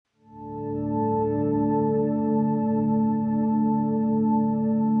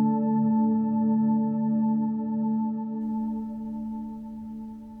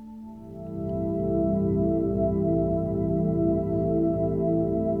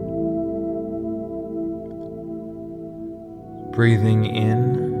Breathing in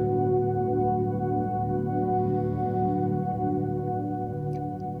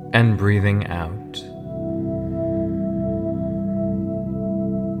and breathing out.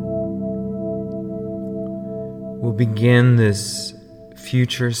 We'll begin this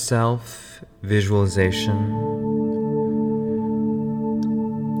future self visualization,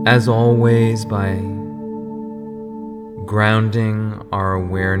 as always, by grounding our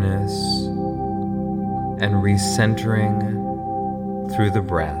awareness and recentering through the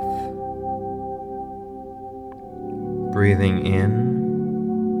breath. Breathing in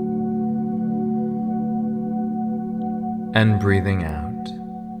and breathing out.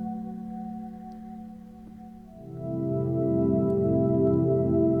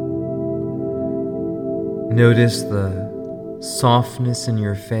 Notice the softness in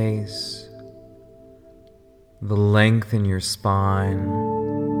your face, the length in your spine,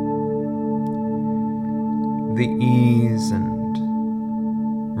 the ease and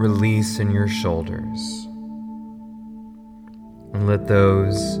release in your shoulders, and let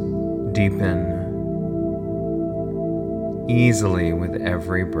those deepen easily with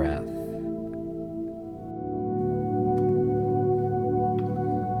every breath.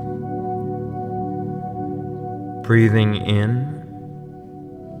 Breathing in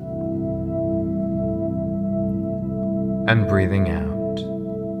and breathing out.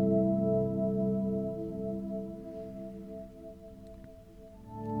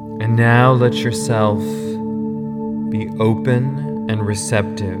 And now let yourself be open and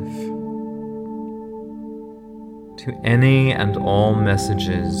receptive to any and all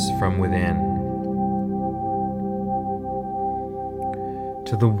messages from within,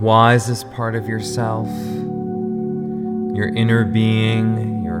 to the wisest part of yourself, your inner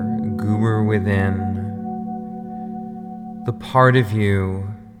being, your guru within, the part of you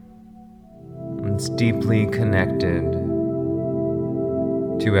that's deeply connected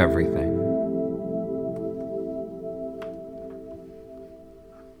to everything.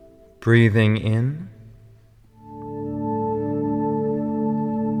 Breathing in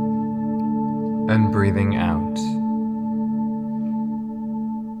and breathing out.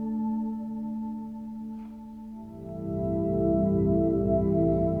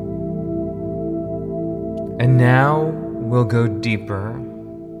 And now we'll go deeper,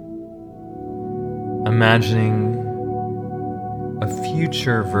 imagining a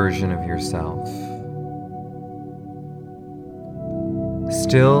future version of yourself,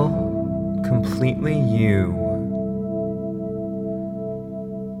 still completely you,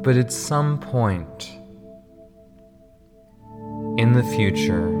 but at some point in the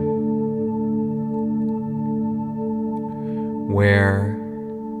future where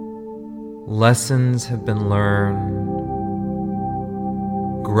lessons have been learned,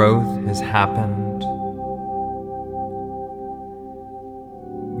 growth has happened,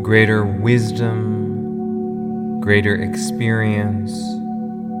 greater wisdom, greater experience,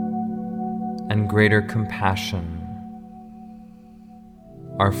 and greater compassion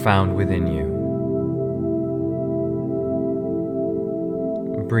are found within you.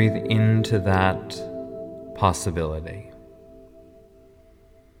 Breathe into that possibility.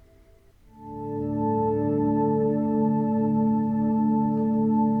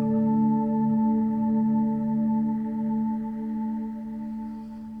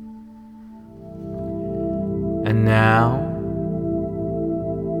 And now,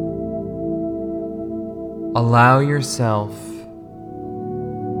 allow yourself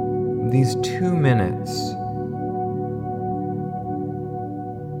these 2 minutes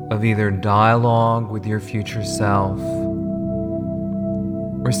of either dialogue with your future self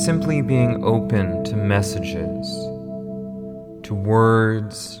or simply being open to messages, to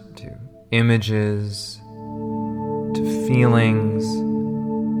words, to images, to feelings,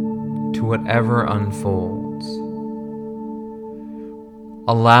 to whatever unfolds.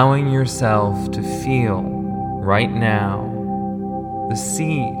 Allowing yourself to feel right now the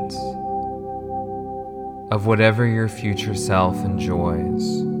seeds of whatever your future self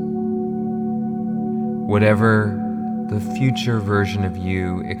enjoys, whatever the future version of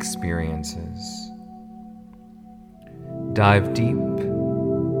you experiences. Dive deep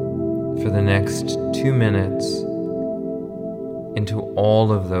for the next 2 minutes into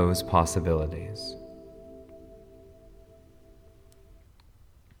all of those possibilities.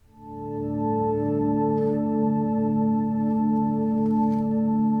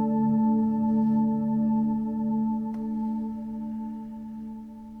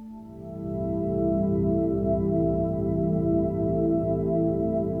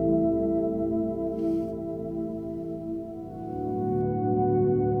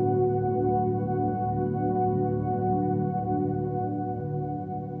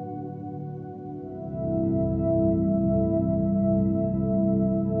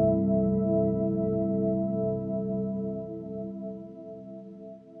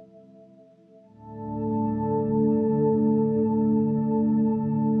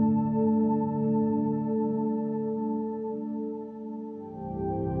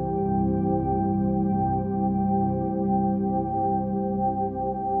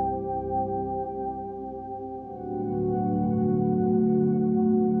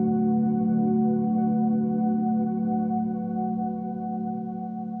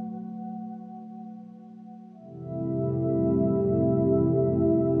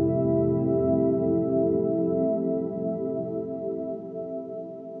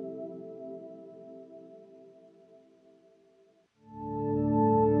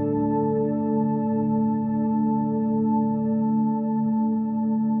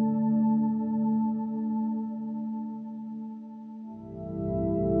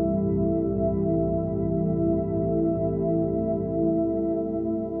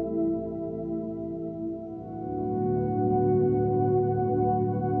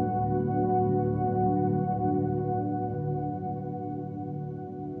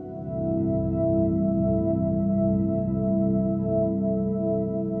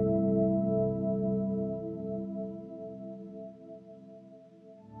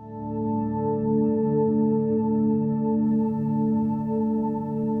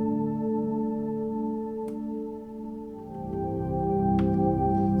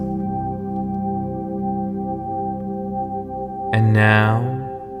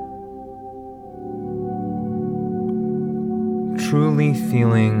 truly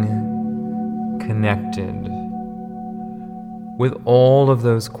feeling connected with all of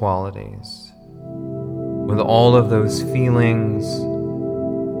those qualities, with all of those feelings,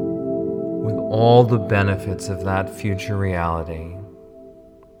 with all the benefits of that future reality.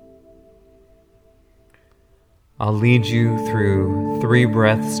 I'll lead you through 3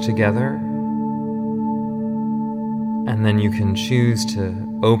 breaths together, and then you can choose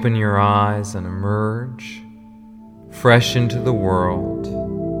to open your eyes and emerge fresh into the world,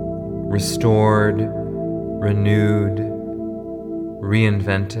 restored, renewed,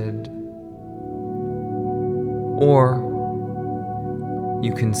 reinvented. Or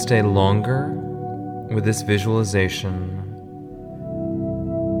you can stay longer with this visualization,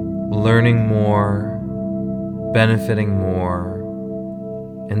 learning more, benefiting more,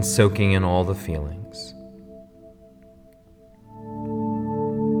 and soaking in all the feelings.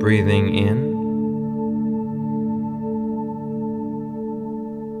 Breathing in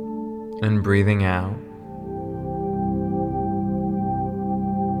and breathing out.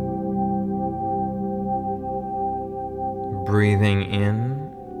 Breathing in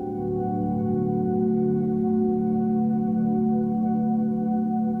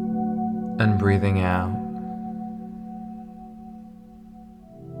and breathing out.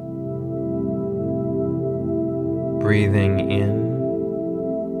 Breathing in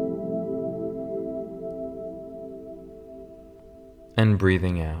and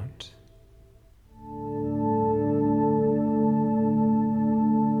breathing out.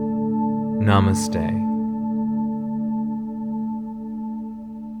 Namaste.